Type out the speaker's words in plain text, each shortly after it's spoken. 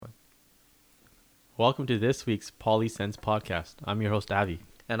Welcome to this week's PoliSense podcast. I'm your host, Avi.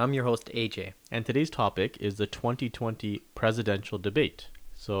 And I'm your host, AJ. And today's topic is the 2020 presidential debate.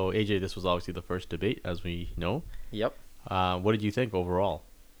 So, AJ, this was obviously the first debate, as we know. Yep. What did you think overall?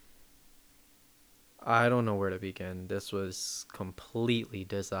 I don't know where to begin. This was completely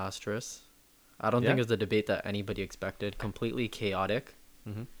disastrous. I don't think it was a debate that anybody expected. Completely chaotic.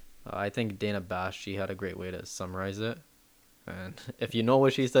 Mm-hmm. I think Dana Bash, she had a great way to summarize it. And if you know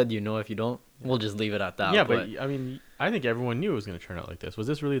what she said, you know. If you don't, we'll just leave it at that. Yeah, but I mean, I think everyone knew it was going to turn out like this. Was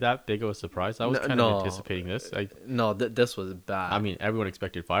this really that big of a surprise? I was kind of anticipating this. This was bad. I mean, everyone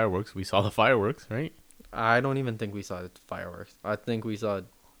expected fireworks. We saw the fireworks, right? I don't even think we saw fireworks. I think we saw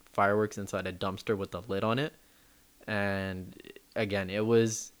fireworks inside a dumpster with the lid on it. And again, it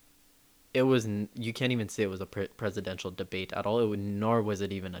was you can't even say it was a presidential debate at all. Nor was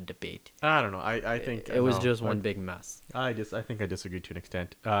it even a debate. I don't know. I think it was just one big mess. I think I disagree to an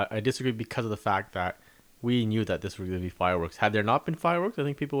extent. I disagree because of the fact that we knew that this was going to be fireworks. Had there not been fireworks, I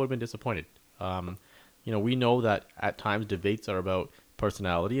think people would have been disappointed. We know that at times debates are about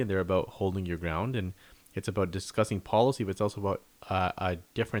personality and they're about holding your ground, and it's about discussing policy, but it's also about a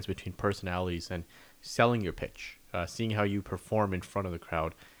difference between personalities and selling your pitch, seeing how you perform in front of the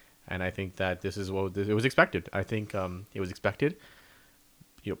crowd. And I think that this is what it was expected. I think it was expected.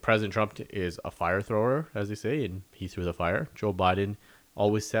 President Trump is a fire thrower, as they say, and he threw the fire. Joe Biden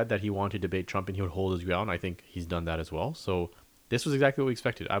always said that he wanted to debate Trump and he would hold his ground. I think he's done that as well. So this was exactly what we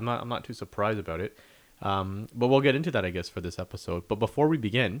expected. I'm not too surprised about it. But we'll get into that, I guess, for this episode. But before we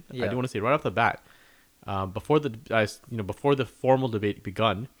begin, I do want to say right off the bat, before the formal debate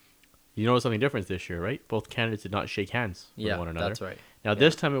begun, you noticed something different this year, right? Both candidates did not shake hands with one another. That's right. Now,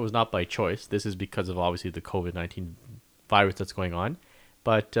 this time it was not by choice. This is because of, obviously, the COVID-19 virus that's going on.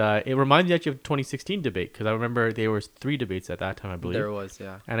 But it reminded me actually of the 2016 debate, because I remember there was 3 debates at that time, I believe. There was,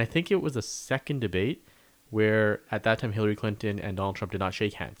 yeah. And I think it was the second debate where, at that time, Hillary Clinton and Donald Trump did not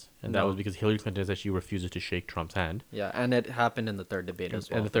shake hands. And that was because Hillary Clinton actually refuses to shake Trump's hand. Yeah, and it happened in the third debate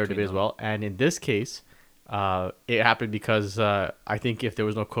as well. And the third debate as well. And in this case, it happened because I think if there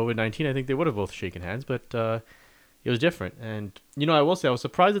was no COVID-19, I think they would have both shaken hands. But it was different. And, I will say I was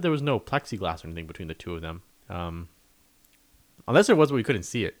surprised that there was no plexiglass or anything between the two of them. Unless there was, we couldn't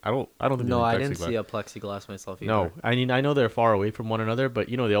see it. I don't think. No, I didn't see a plexiglass myself either. No, I mean, I know they're far away from one another, but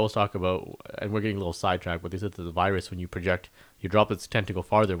they always talk about, and we're getting a little sidetracked, but they said that the virus, when you project, you drop its tentacle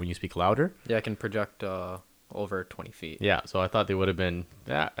farther when you speak louder. Yeah, it can project over 20 feet. Yeah, so I thought they would have been.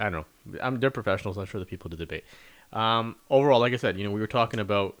 I don't know. They're professionals. I'm sure the people did debate. Overall, like I said, we were talking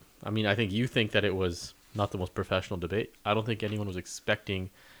about. I mean, I think you think that it was not the most professional debate. I don't think anyone was expecting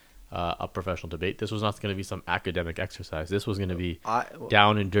a professional debate. This was not going to be some academic exercise. This was going to be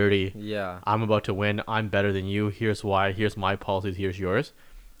down and dirty. Yeah. I'm about to win. I'm better than you. Here's why. Here's my policies. Here's yours.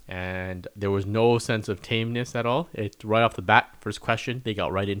 And there was no sense of tameness at all. It right off the bat, first question, they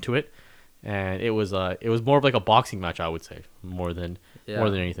got right into it, and it was more of like a boxing match, I would say, more than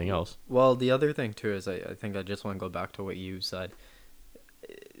anything else. Well, the other thing too is I think I just want to go back to what you said.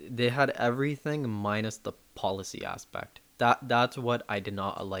 They had everything minus the policy aspect. That's what I did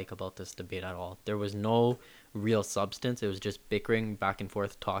not like about this debate at all. There was no real substance. It was just bickering back and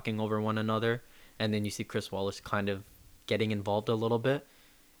forth, talking over one another. And then you see Chris Wallace kind of getting involved a little bit.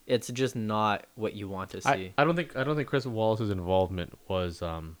 It's just not what you want to see. I don't think Chris Wallace's involvement was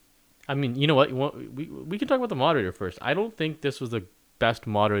I mean, you know what? We can talk about the moderator first. I don't think this was the best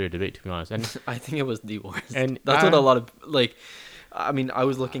moderator debate, to be honest. And I think it was the worst. And that's what a lot of I mean, I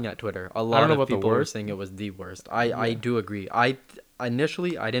was looking at Twitter. A lot of people were saying it was the worst. I do agree.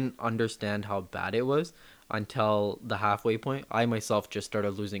 Initially I didn't understand how bad it was until the halfway point. I myself just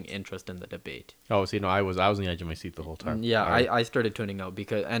started losing interest in the debate. Oh, so I was on the edge of my seat the whole time. Yeah, I started tuning out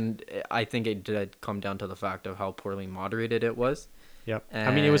and I think it did come down to the fact of how poorly moderated it was. Yep.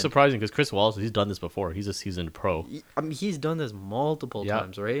 I mean, it was surprising because Chris Wallace, he's done this before. He's a seasoned pro. I mean, he's done this multiple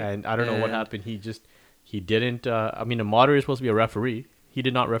times, right? And I don't know what happened. He didn't. I mean, a moderator is supposed to be a referee. He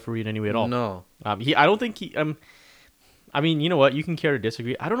did not referee in any way at all. No. I don't think he. I mean, you know what? You can care to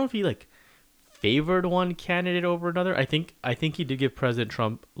disagree. I don't know if he favored one candidate over another. I think he did give President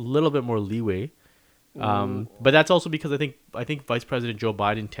Trump a little bit more leeway. But that's also because I think Vice President Joe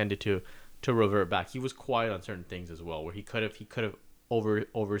Biden tended to revert back. He was quiet on certain things as well, where he could have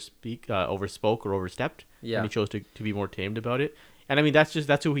overspoke or overstepped. Yeah. And he chose to be more tamed about it. And I mean,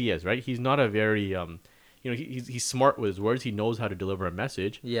 that's who he is, right? He's not a very he's smart with his words. He knows how to deliver a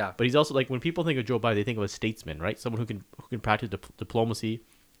message. Yeah. But he's also when people think of Joe Biden, they think of a statesman, right? Someone who can practice diplomacy,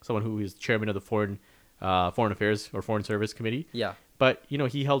 someone who is chairman of the Foreign Affairs or Foreign Service Committee. Yeah. But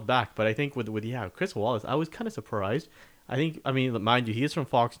he held back. But I think with Chris Wallace, I was kind of surprised. I think, I mean, mind you, he is from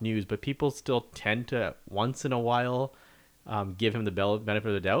Fox News, but people still tend to once in a while give him the benefit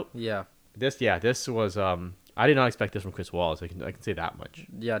of the doubt. Yeah. This was I did not expect this from Chris Wallace. I can say that much.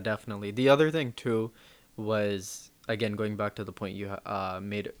 Yeah, definitely. The other thing too was, again, going back to the point you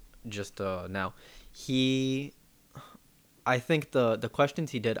made just now. He I think the questions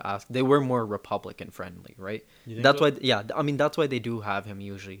he did ask, they were more Republican friendly, right? You think That's so? why, yeah. I mean, that's why they do have him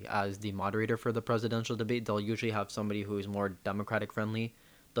usually as the moderator for the presidential debate. They'll usually have somebody who is more Democratic friendly.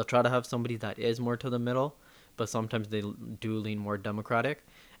 They'll try to have somebody that is more to the middle, but sometimes they do lean more Democratic.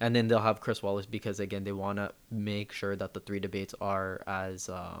 And then they'll have Chris Wallace because again, they want to make sure that the three debates are as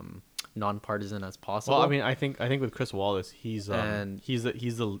nonpartisan as possible. Well, I mean, I think with Chris Wallace, And- he's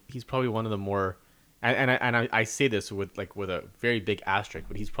probably one of the more, and I say this with a very big asterisk,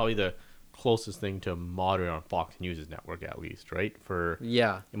 but he's probably the closest thing to moderate on Fox News' network, at least, right? For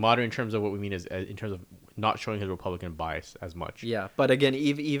yeah, moderate in terms of what we mean is in terms of not showing his Republican bias as much. yeah. But again,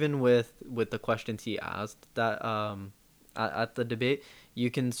 even with the questions he asked that at the debate, you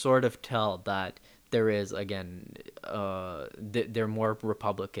can sort of tell that there is again they're more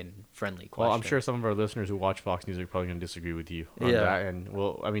Republican friendly questions. Well, I'm sure some of our listeners who watch Fox News are probably going to disagree with you on Yeah. that, and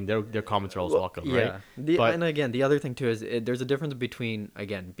well, I mean, their comments are always welcome, right? Yeah. But- And again, the other thing too is there's a difference between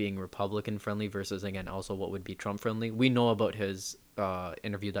again being Republican friendly versus again also what would be Trump friendly. We know about his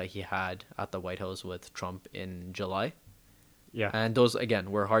interview that he had at the White House with Trump in July. Yeah. And those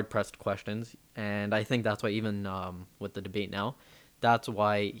again were hard pressed questions, and I think that's why even with the debate now, that's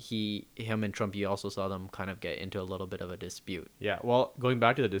why him and Trump, you also saw them kind of get into a little bit of a dispute. Yeah, well, going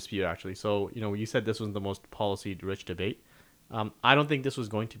back to the dispute, actually. So, you said this was the most policy-rich debate. I don't think this was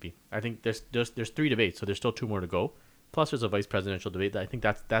going to be. I think there's three debates, so there's still two more to go. Plus, there's a vice presidential debate. I think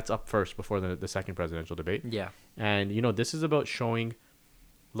that's up first before the second presidential debate. Yeah. And, this is about showing,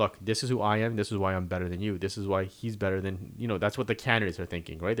 look, this is who I am. This is why I'm better than you. This is why he's better than, that's what the candidates are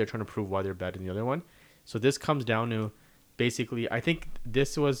thinking, right? They're trying to prove why they're better than the other one. So this comes down to basically, I think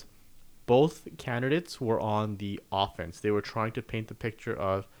this was both candidates were on the offense. They were trying to paint the picture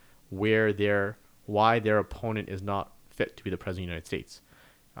of why their opponent is not fit to be the president of the United States.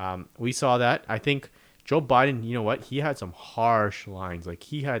 We saw that. I think Joe Biden, you know what? He had some harsh lines. Like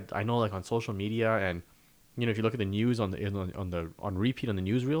I know, like on social media, and if you look at the news on repeat on the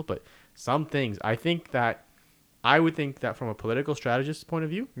newsreel, but some things I would think that from a political strategist's point of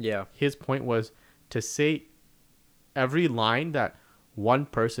view, Yeah. his point was to say every line that one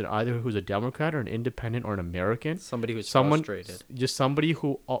person, either who's a Democrat or an independent or an American, Somebody who's someone frustrated. just somebody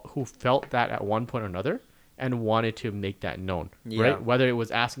who felt that at one point or another and wanted to make that known, Yeah. right? Whether it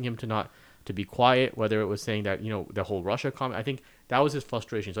was asking him to be quiet, whether it was saying that the whole Russia comment. I think that was his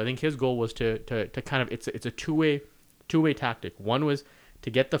frustration. So I think his goal was to kind of it's a two-way tactic. One was to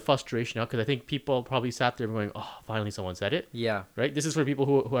get the frustration out, because I think people probably sat there going, "Oh, finally someone said it." Yeah. Right. This is for people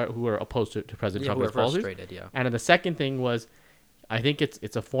who are opposed to President Yeah, Trump who are and his policies. frustrated, yeah. And then the second thing was, I think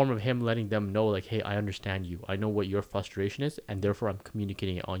it's a form of him letting them know, like, hey, I understand you. I know what your frustration is, and therefore I'm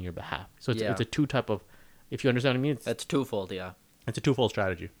communicating it on your behalf. So it's Yeah. it's a two type of, if you understand what I mean, It's twofold, yeah. it's a twofold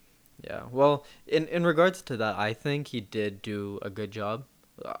strategy. Yeah. Well, in regards to that, I think he did do a good job.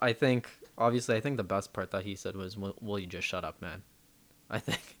 I think the best part that he said was, "Will you just shut up, man?" I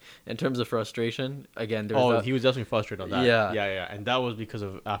think in terms of frustration, again, there's He was definitely frustrated on that. Yeah. Yeah, and that was because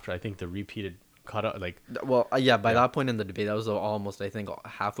of after I think the repeated cut out, like. well, yeah, by Yeah. that point in the debate, that was almost, I think,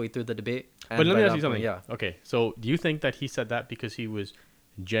 halfway through the debate. But And let by me ask that you something. point, yeah. Okay, so do you think that he said that because he was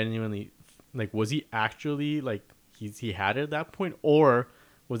genuinely, like, was he actually like he had it at that point, or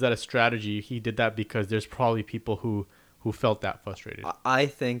was that a strategy? He did that because there's probably people who felt that frustrated. I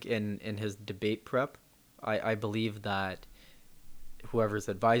think in his debate prep, I believe that whoever's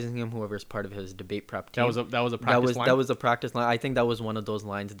advising him, whoever's part of his debate prep team, That was a practice line. that was a practice line. I think that was one of those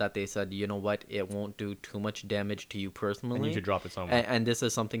lines that they said, you know what, it won't do too much damage to you personally, and you should drop it somewhere. and this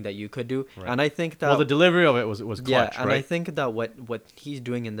is something that you could do. Right. And I think that Well, the delivery of it was clutch, yeah, and right? I think that what he's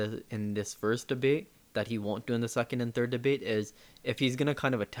doing in this first debate that he won't do in the second and third debate is, if he's gonna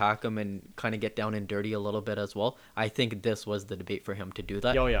kind of attack him and kind of get down and dirty a little bit as well, I think this was the debate for him to do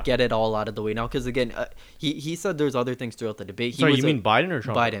that. Oh, yeah. Get it all out of the way now, because again, he said there's other things throughout the debate. Sorry, you mean Biden or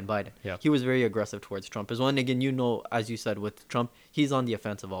Trump? Biden. Yeah. He was very aggressive towards Trump as well. And again, as you said, with Trump, he's on the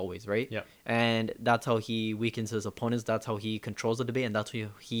offensive always, right? Yeah. And that's how he weakens his opponents. That's how he controls the debate, and that's how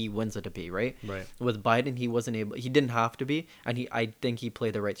he wins the debate, right? Right. With Biden, he didn't have to be, and I think he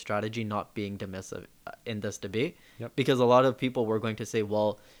played the right strategy, not being dismissive in this debate. Yep. Because a lot of people were going to say,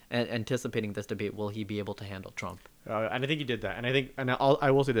 well, anticipating this debate, will he be able to handle Trump? And I think he did that. And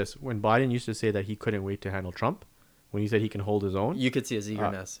I will say this: when Biden used to say that he couldn't wait to handle Trump, when he said he can hold his own. You could see his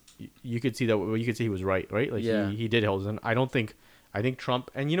eagerness. You could see that. Well, you could see he was right, right? Like Yeah. he did hold his own. I think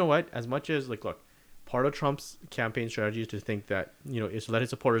Trump, and you know what? As much as like, look, part of Trump's campaign strategy is to think that is to let his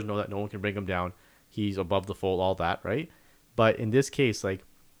supporters know that no one can bring him down. He's above the fold, all that, right? But in this case, like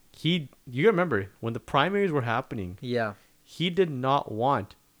you remember when the primaries were happening, Yeah. he did not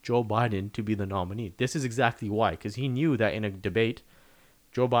want Joe Biden to be the nominee. This is exactly why, because he knew that in a debate,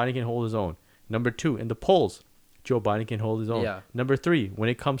 Joe Biden can hold his own. Number 2, in the polls, Joe Biden can hold his own. Yeah. Number 3, when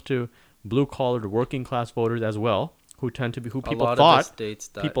it comes to blue-collared working class voters as well, who tend to be who A people lot of the thought states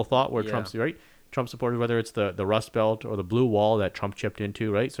that people thought were yeah. Trump's, right? Trump supporters, whether it's the Rust Belt or the Blue Wall that Trump chipped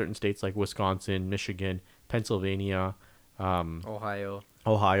into, right? Certain states like Wisconsin, Michigan, Pennsylvania,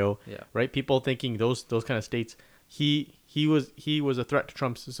 Ohio. Yeah. right? People thinking those kind of states, he was a threat to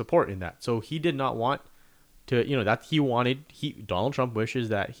Trump's support in that. So he did not want to, Donald Trump wishes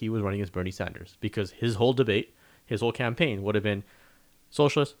that he was running as Bernie Sanders, because his whole debate, his whole campaign would have been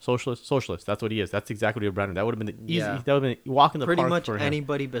socialist, socialist, socialist. That's what he is. That's exactly what Brandon. That would have been the easy. Yeah. That would have been walk in the Pretty park much for him.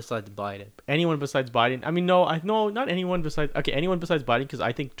 anybody besides Biden. Anyone besides Biden. I mean, no, not anyone besides. Okay, anyone besides Biden, because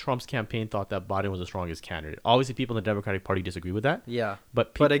I think Trump's campaign thought that Biden was the strongest candidate. Obviously, people in the Democratic Party disagree with that. Yeah.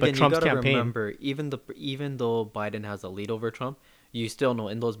 But Again, Trump's you gotta campaign. remember, even though Biden has a lead over Trump, you still know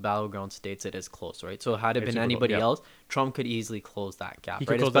in those battleground states it is close, right? So had it It's been super close, anybody yeah. else, Trump could easily close that gap, He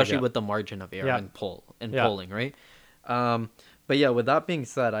could right? close that Especially gap. with the margin of error Yeah. and Yeah. polling, right? But yeah, with that being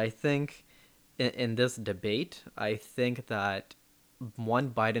said, I think in this debate, I think that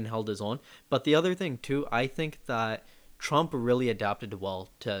one, Biden held his own, but the other thing too, I think that Trump really adapted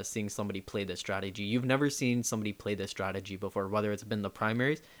well to seeing somebody play this strategy. You've never seen somebody play this strategy before, whether it's been the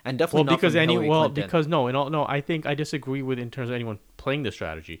primaries and definitely not from Hillary Clinton. I think I disagree with in terms of anyone playing the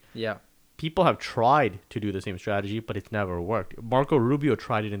strategy. Yeah. People have tried to do the same strategy, but it's never worked. Marco Rubio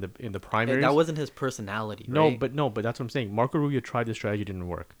tried it in the primaries. That wasn't his personality, right? No, but that's what I'm saying. Marco Rubio tried the strategy, didn't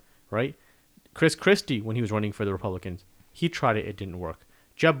work, right? Chris Christie, when he was running for the Republicans, he tried it didn't work.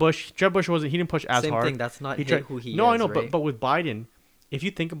 Jeb Bush wasn't. He didn't push as Same hard. thing. That's not He tried, who he no, is. I know, right? but with Biden, if you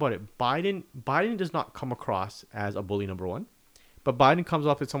think about it, Biden does not come across as a bully, number one, but Biden comes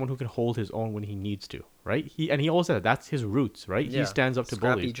off as someone who can hold his own when he needs to, right? He always said that's his roots, right? Yeah. He stands up to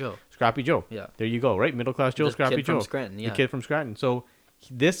bullies. Scrappy Joe. Scrappy Joe. Yeah. There you go, right? Middle class Joe, The Scrappy kid Joe. from Scranton, yeah. The kid from Scranton. So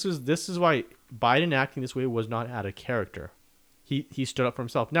this is why Biden acting this way was not out of character. He stood up for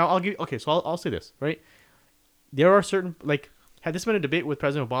himself. Now I'll say this, right? There are certain, like, had this been a debate with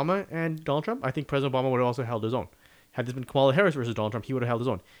President Obama and Donald Trump, I think President Obama would have also held his own. Had this been Kamala Harris versus Donald Trump, he would have held his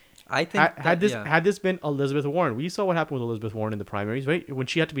own. I think Had this been Elizabeth Warren, we saw what happened with Elizabeth Warren in the primaries, right? When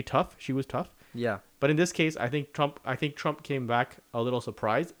she had to be tough, she was tough. Yeah. But in this case, I think Trump came back a little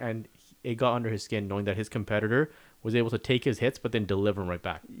surprised, and it got under his skin knowing that his competitor was able to take his hits but then deliver them right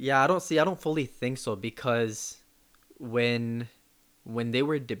back. Yeah, I don't fully think so, because when they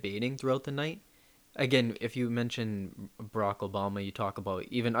were debating throughout the night, again, if you mention Barack Obama, you talk about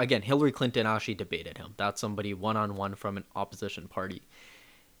even, again, Hillary Clinton actually debated him. That's somebody one-on-one from an opposition party.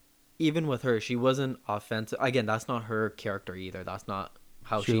 Even with her, she wasn't offensive. Again, that's not her character either. That's not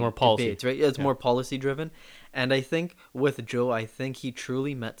how she more policy. debates, right? It's more policy driven. And I think with Joe, I think he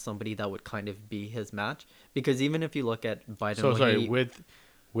truly met somebody that would kind of be his match. Because even if you look at Biden...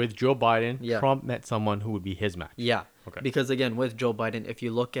 With Joe Biden, Yeah. Trump met someone who would be his match. Yeah. Okay. Because again, with Joe Biden, if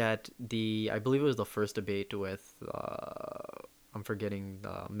you look at I believe it was the first debate with, I'm forgetting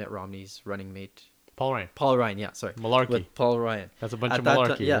Mitt Romney's running mate. Paul Ryan. Paul Ryan, yeah, sorry. Malarkey. With Paul Ryan. That's a bunch At of that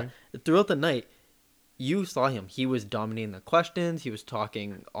malarkey, ti- yeah. right? Throughout the night, you saw him. He was dominating the questions. He was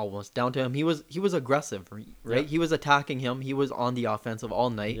talking almost down to him. He was aggressive, right? Yeah. He was attacking him. He was on the offensive all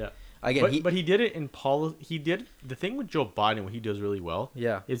night. Yeah. Again, But he did it in policy. The thing with Joe Biden, what he does really well,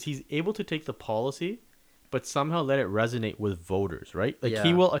 Yeah. is he's able to take the policy, but somehow let it resonate with voters, right? Like Yeah.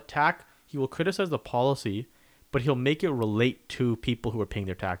 he will criticize the policy, but he'll make it relate to people who are paying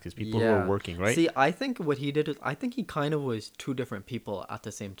their taxes, people who are working, right? See, I think what he did is, I think he kind of was two different people at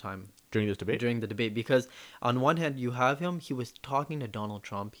the same time during this debate. during the debate, because on one hand you have him, he was talking to Donald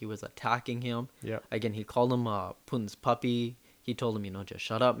Trump, he was attacking him. Yeah. Again, he called him Putin's puppy. He told him, just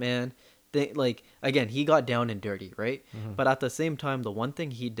shut up, man. Again, he got down and dirty, right? Mm-hmm. But at the same time, the one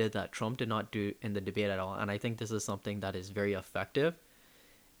thing he did that Trump did not do in the debate at all, and I think this is something that is very effective,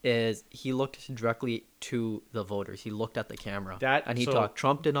 is he looked directly to the voters. He looked at the camera and he talked.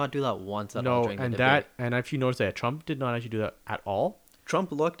 Trump did not do that once at all during the debate. And if you notice that Trump did not actually do that at all.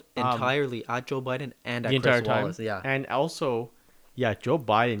 Trump looked entirely at Joe Biden and at the entire Chris time. Wallace. Yeah. And also, Joe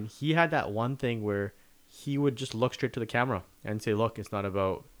Biden, he had that one thing where he would just look straight to the camera and say, "Look, it's not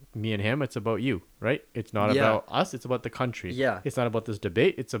about me and him. It's about you, right? It's not Yeah. about us. It's about the country. Yeah. It's not about this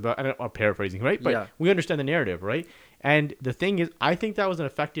debate. It's about, and I'm paraphrasing, right? But Yeah. we understand the narrative, right? And the thing is, I think that was an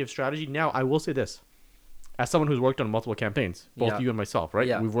effective strategy. Now, I will say this. As someone who's worked on multiple campaigns, both Yeah. you and myself, right?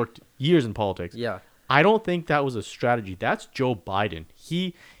 Yeah. We've worked years in politics. Yeah. I don't think that was a strategy. That's Joe Biden.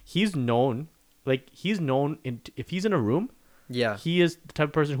 He's known, if he's in a room, Yeah. he is the type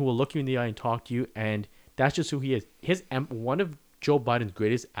of person who will look you in the eye and talk to you, and that's just who he is. One of Joe Biden's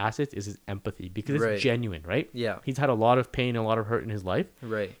greatest assets is his empathy, because it's Right. genuine, right? Yeah. He's had a lot of pain and a lot of hurt in his life.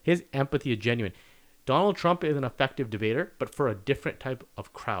 Right. His empathy is genuine. Donald Trump is an effective debater, but for a different type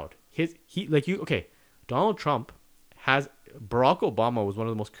of crowd. Donald Trump has Barack Obama was one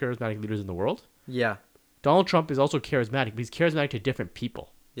of the most charismatic leaders in the world. Yeah. Donald Trump is also charismatic, but he's charismatic to different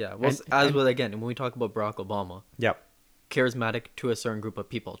people. Yeah. Well, again, when we talk about Barack Obama, Yeah. charismatic to a certain group of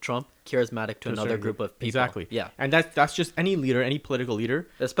people. Trump, charismatic to another group of people. Exactly. Yeah. And that's just any leader, any political leader.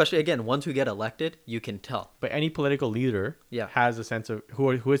 Especially, again, ones who get elected, you can tell. But any political leader Yeah. has a sense of who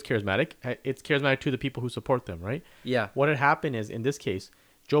is charismatic. It's charismatic to the people who support them, right? Yeah. What had happened is, in this case,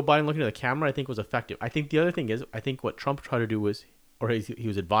 Joe Biden looking at the camera, I think, was effective. I think the other thing is, I think what Trump tried to do was, or he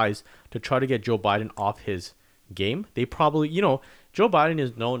was advised to try to get Joe Biden off his game. They probably, Joe Biden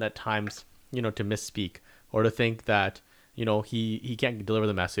is known at times, to misspeak or to think that, he can't deliver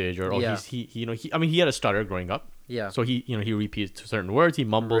the message, or Yeah. he had a stutter growing up. Yeah. So he repeats certain words, he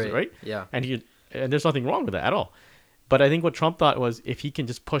mumbles, right? Yeah. And there's nothing wrong with that at all. But I think what Trump thought was, if he can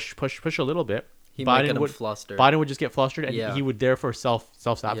just push a little bit, He might get him flustered. Biden would just get flustered, and Yeah. he would therefore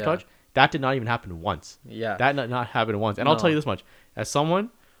self-sabotage. That did not even happen once. Yeah. That did not happen once. And I'll tell you this much: as someone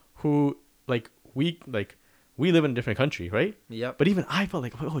who we live in a different country, right? Yep. But even I felt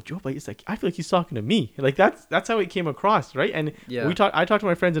like, oh, Joe Biden, it's like I feel like he's talking to me. Like that's how it came across, right? And Yeah. I talked to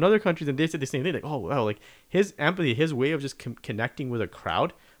my friends in other countries, and they said the same thing. Like, oh wow, like his empathy, his way of just connecting with a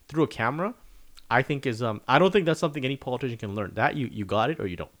crowd through a camera, I think is I don't think that's something any politician can learn. That you got it or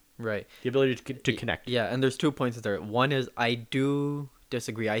you don't. Right. The ability to connect. Yeah, and there's 2 points there. One is, I do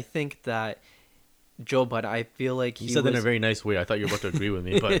disagree. I think that Joe Biden, I feel like You said that in a very nice way. I thought you were about to agree with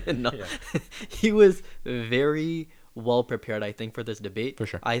me, but No. yeah. He was very well prepared, I think, for this debate. For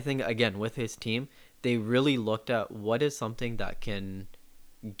sure. I think, again, with his team, they really looked at what is something that can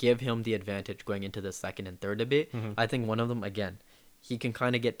give him the advantage going into the second and third debate. Mm-hmm. I think one of them, again, he can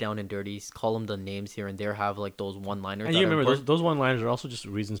kind of get down and dirty, call them the names here and there, have like those one-liners. And that you are remember important. those one-liners are also just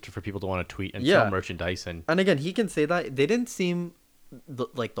reasons for people to want to tweet and Yeah. sell merchandise and And again, he can say that. They didn't seem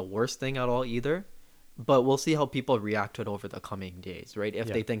like the worst thing at all either. But we'll see how people react to it over the coming days, right? If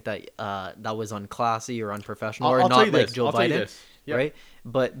Yeah. they think that that was unclassy or unprofessional, I'll or tell not you like this. Joe I'll tell you Biden, this. Yeah. right?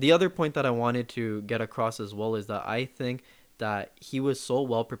 But the other point that I wanted to get across as well is that I think that he was so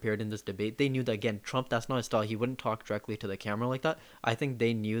well prepared in this debate. They knew that, again, Trump, that's not his style. He wouldn't talk directly to the camera like that. I think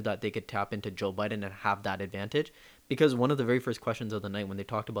they knew that they could tap into Joe Biden and have that advantage, because one of the very first questions of the night when they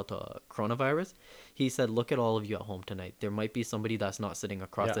talked about the coronavirus, he said, look at all of you at home tonight. There might be somebody that's not sitting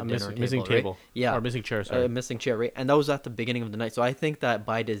across Yeah, the a dinner missing table, table. right? Yeah. Or missing chair, sorry. A missing chair, right? And that was at the beginning of the night. So I think that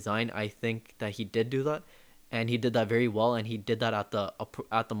by design, I think that he did do that. And he did that very well, and he did that at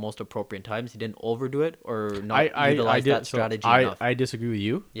the most appropriate times. He didn't overdo it or not utilize that strategy enough. I disagree with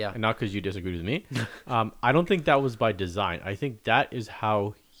you. Yeah. And not because you disagree with me. I don't think that was by design. I think that is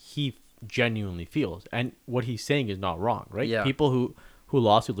how he genuinely feels, and what he's saying is not wrong, right? Yeah. People who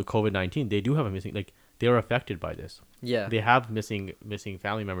lost with COVID-19, they do have a missing, like they are affected by this. Yeah. They have missing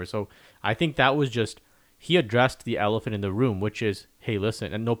family members. So I think that was just, he addressed the elephant in the room, which is, hey,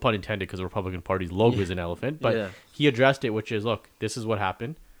 listen, and no pun intended, because the Republican Party's logo is an elephant, but Yeah. he addressed it, which is, look, this is what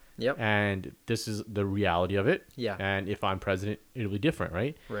happened. Yep. And this is the reality of it. Yeah. And if I'm president, it'll be different,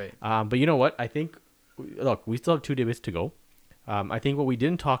 right? Right. But you know what? I think, look, we still have 2 debates to go. I think what we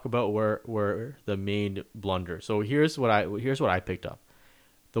didn't talk about were the main blunders. So here's what I picked up.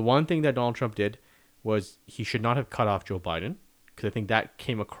 The one thing that Donald Trump did was he should not have cut off Joe Biden, because I think that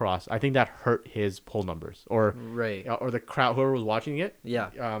came across. I think that hurt his poll numbers, or Right. or the crowd, whoever was watching it. Yeah.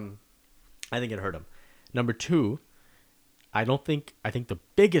 I think it hurt him. Number 2, I think the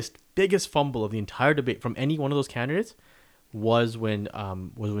biggest fumble of the entire debate from any one of those candidates was when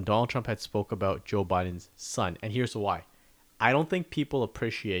Donald Trump had spoke about Joe Biden's son, and here's why. I don't think people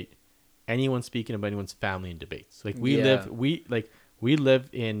appreciate anyone speaking about anyone's family in debates. Like we Yeah. live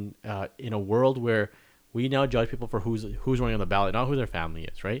in a world where we now judge people for who's running on the ballot, not who their family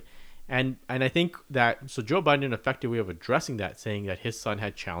is, right? And I think that, so Joe Biden did an effective way of addressing that, saying that his son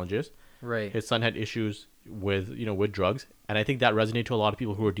had challenges. Right. His son had issues with drugs, and I think that resonated to a lot of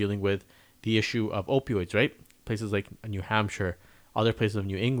people who are dealing with the issue of opioids, right? Places like New Hampshire, other places of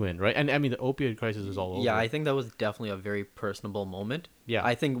New England, right? And I mean, the opioid crisis is all over. Yeah, I think that was definitely a very personable moment. Yeah.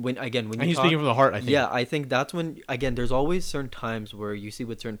 I think when And you he's talk, speaking from the heart, I think. yeah, I think that's when again there's always certain times where you see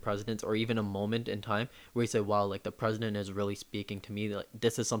with certain presidents or even a moment in time where you say, wow, like the president is really speaking to me, like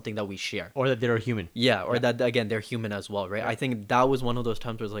this is something that we share. Or that they're human. Yeah, or Yeah. that again they're human as well, right? Yeah. I think that was one of those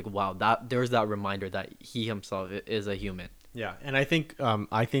times where it's like, wow, that there's that reminder that he himself is a human. Yeah, and I think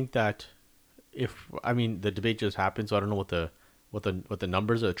that if I mean the debate just happened, so I don't know what the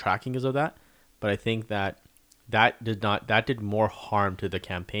numbers or the tracking is of that, but I think that that did more harm to the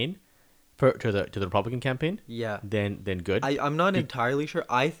campaign, to the Republican campaign Yeah. than good. I'm not Be- entirely sure.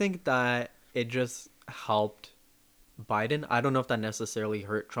 I think that it just helped Biden. I don't know if that necessarily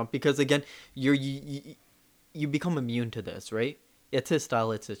hurt Trump because again, you become immune to this, right? It's his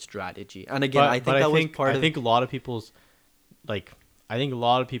style, it's his strategy. And again, I think that was part I of think a lot of people's like I think a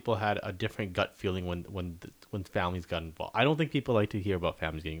lot of people had a different gut feeling when families got involved. I don't think people like to hear about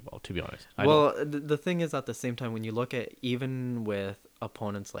families getting involved, to be honest. I don't. well, the thing is at the same time when you look at even with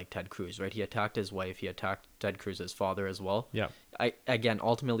opponents like Ted Cruz, right? He attacked his wife, he attacked Ted Cruz's father as well. Yeah.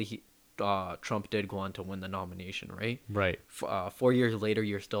 Ultimately Trump did go on to win the nomination, right? Right. 4 years later,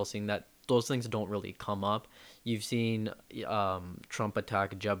 you're still seeing that those things don't really come up. You've seen Trump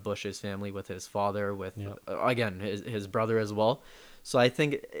attack Jeb Bush's family with his father, with Yeah. again his brother as well. So I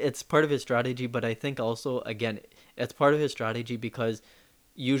think it's part of his strategy, but I think also again it's part of his strategy because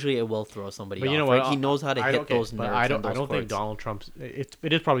usually it will throw somebody But off. you know Right? what? He knows how to hit okay, those but nerves. I and don't. those I don't think chords. Donald Trump's. It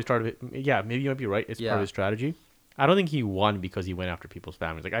is probably started. Yeah, maybe you might be right. It's part Yeah. of his strategy. I don't think he won because he went after people's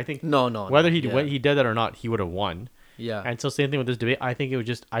families. Like I think No. whether no. he Yeah. when he did that or not, he would have won. Yeah. And so same thing with this debate. I think it was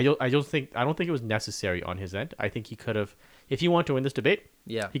just. I don't think it was necessary on his end. I think he could have, if he wanted to win this debate,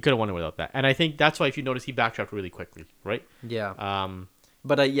 Yeah. he could have won it without that. And I think that's why, if you notice, he backtracked really quickly, right? Yeah. Um.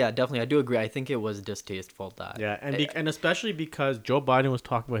 But yeah, definitely, I do agree. I think it was distasteful that Yeah, and especially because Joe Biden was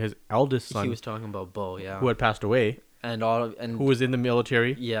talking about his eldest he son, was talking about Bo. Yeah. who had passed away, and who was in the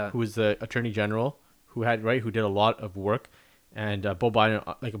military, Yeah. who was the attorney general, who did a lot of work, and Bo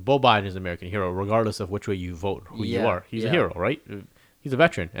Biden is an American hero, regardless of which way you vote, who you Yeah, are. He's a yeah. hero, right? He's a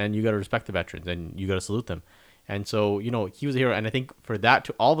veteran, and you got to respect the veterans, and you got to salute them. And so he was a hero, and I think for that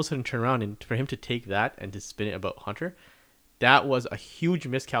to all of a sudden turn around and for him to take that and to spin it about Hunter, that was a huge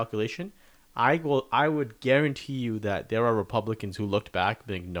miscalculation. I would guarantee you that there are Republicans who looked back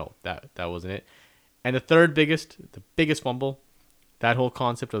being no, that wasn't it. And the biggest fumble, that whole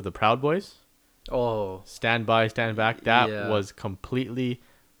concept of the Proud Boys, oh stand by, stand back, that Yeah. was completely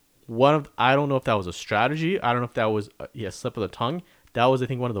I don't know if that was a strategy. I don't know if that was a slip of the tongue. That was, I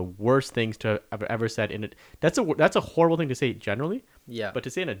think, one of the worst things to have ever said in it. That's a horrible thing to say generally, yeah, but to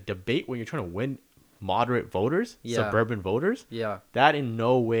say in a debate when you're trying to win moderate voters, Yeah. suburban voters, yeah. that in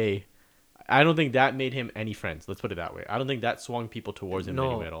no way, I don't think that made him any friends. Let's put it that way. I don't think that swung people towards him in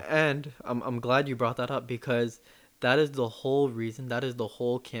any way at all. And I'm glad you brought that up because that is the whole reason. That is the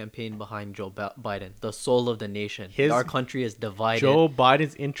whole campaign behind Joe Biden, the soul of the nation. Our country is divided. Joe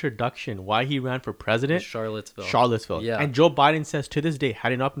Biden's introduction, why he ran for president, Charlottesville. Yeah. And Joe Biden says to this day,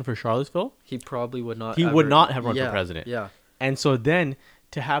 had it not been for Charlottesville, He probably would not. he would not have run Yeah, for president. Yeah. And so then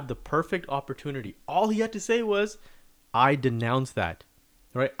to have the perfect opportunity, all he had to say was, I denounce that.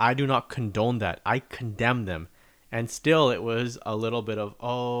 Right? I do not condone that. I condemn them. And still it was a little bit of,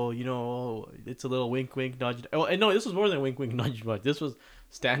 it's a little wink, wink, nudge. Oh, and no, this was more than wink, wink, nudge, nudge. This was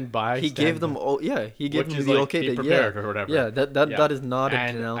stand by. He gave them. He gave Which them is the like, okay be to prepared or whatever. Yeah, that is not a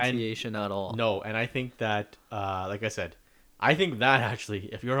And denunciation at all. No, and I think that, like I said, I think that actually,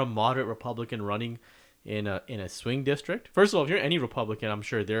 if you're a moderate Republican running in a swing district, first of all, if you're any Republican, I'm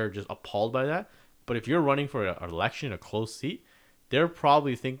sure they're just appalled by that. But if you're running for an election, a close seat, they're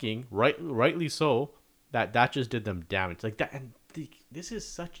probably thinking, rightly so, that just did them damage. Like that, and this is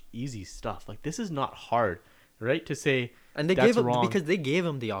such easy stuff. Like this is not hard, right? To say, And they that's gave him wrong. because they gave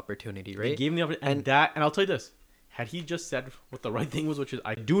him the opportunity, right? They gave him the opportunity, and I'll tell you this: had he just said what the right thing was, which is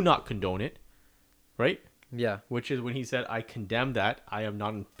I do not condone it, right? Yeah. Which is when he said I condemn that, I am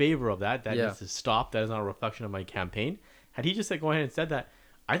not in favor of that. That Yeah. needs to stop. That is not a reflection of my campaign. Had he just said go ahead and said that,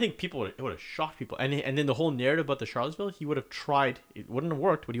 I think it would have shocked people. And then the whole narrative about the Charlottesville, he would have tried. It wouldn't have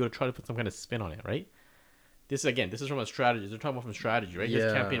worked, but he would have tried to put some kind of spin on it, right? This is from a strategy. They're talking about from strategy, right? His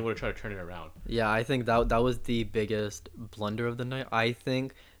Yeah. campaign would have tried to turn it around. Yeah, I think that was the biggest blunder of the night. I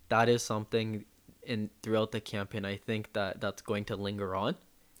think that is something throughout the campaign. I think that's going to linger on.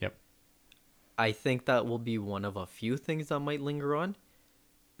 Yep. I think that will be one of a few things that might linger on,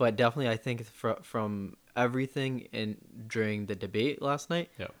 but definitely I think from everything during the debate last night,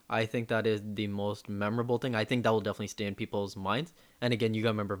 Yep. I think that is the most memorable thing. I think that will definitely stay in people's minds. And again, you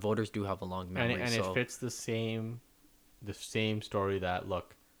gotta remember, voters do have a long memory. And so it fits the same the same story that,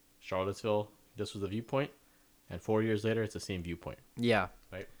 look, Charlottesville, this was the viewpoint, and 4 years later, it's the same viewpoint. Yeah.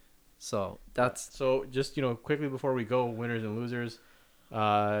 Right. So that's So just, quickly before we go, winners and losers. You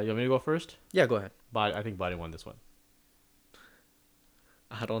want me to go first? yeah. Go ahead. But I think Biden won this one.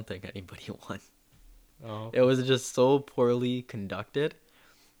 I don't think anybody won. Oh. It was just so poorly conducted.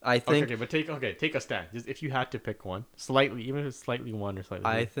 I think. Okay, but take a stand. Just if you had to pick one, slightly, even if it's slightly one or slightly.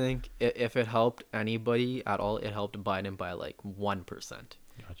 I think if it helped anybody at all, it helped Biden by like 1%.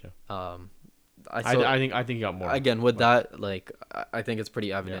 Gotcha. I think you got more. Again, with that, like, I think it's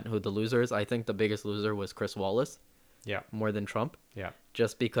pretty evident who the loser is. I think the biggest loser was Chris Wallace. Yeah. More than Trump. Yeah.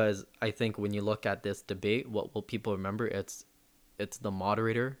 Just because I think when you look at this debate, what will people remember? It's the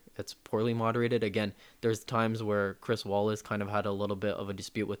moderator. It's poorly moderated. Again, there's times where Chris Wallace kind of had a little bit of a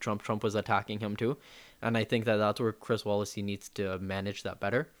dispute with Trump. Trump was attacking him too. And I think that that's where Chris Wallace, he needs to manage that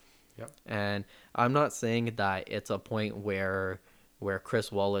better. Yep. And I'm not saying that it's a point where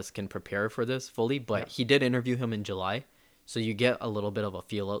Chris Wallace can prepare for this fully, but he did interview him in July. So you get a little bit of a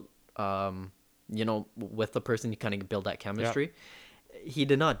feel out, with the person, you kind of build that chemistry. Yep. He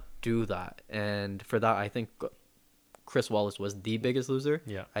did not do that. And for that, I think Chris Wallace was the biggest loser.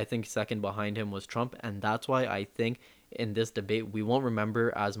 Yeah. I think second behind him was Trump. And that's why I think in this debate, we won't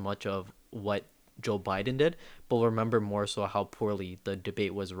remember as much of what Joe Biden did, but we'll remember more so how poorly the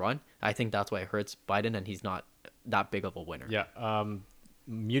debate was run. I think that's why it hurts Biden, and he's not that big of a winner. Yeah.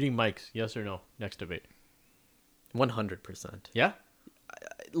 Muting mics, yes or no? Next debate. 100%. Yeah?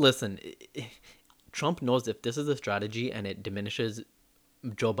 Listen, Trump knows if this is a strategy and it diminishes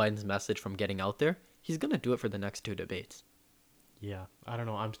Joe Biden's message from getting out there, he's going to do it for the next two debates. Yeah. I don't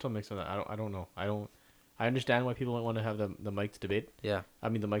know. I'm still mixed on that. I don't know. I understand why people don't want to have the mics debate. Yeah. I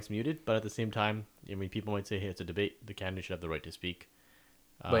mean, the mic's muted, but at the same time, people might say, hey, it's a debate. The candidate should have the right to speak.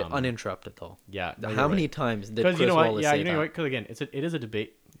 But uninterrupted, though. Yeah. No, how many times did Chris Wallace say that? Because again, it is a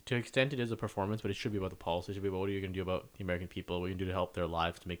debate. To an extent, it is a performance, but it should be about the policy. It should be about what are you going to do about the American people, what are you going to do to help their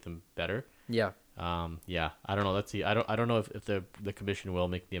lives, to make them better. Yeah. Yeah. I don't know. Let's see. I don't know if the commission will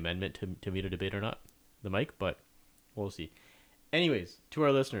make the amendment to meet a debate or not, the mic, but we'll see. Anyways, to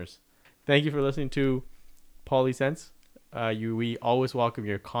our listeners, thank you for listening to PoliSense. We always welcome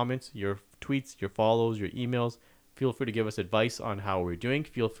your comments, your tweets, your follows, your emails. Feel free to give us advice on how we're doing.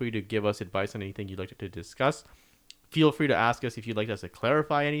 Feel free to give us advice on anything you'd like to discuss. Feel free to ask us if you'd like us to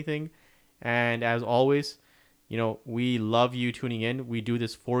clarify anything. And as always, we love you tuning in. We do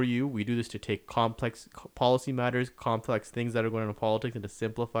this for you. We do this to take complex policy matters, complex things that are going on in politics, and to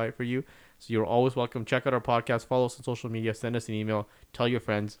simplify it for you. So you're always welcome. Check out our podcast. Follow us on social media. Send us an email. Tell your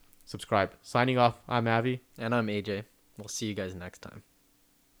friends. Subscribe. Signing off, I'm Avi. And I'm AJ. We'll see you guys next time.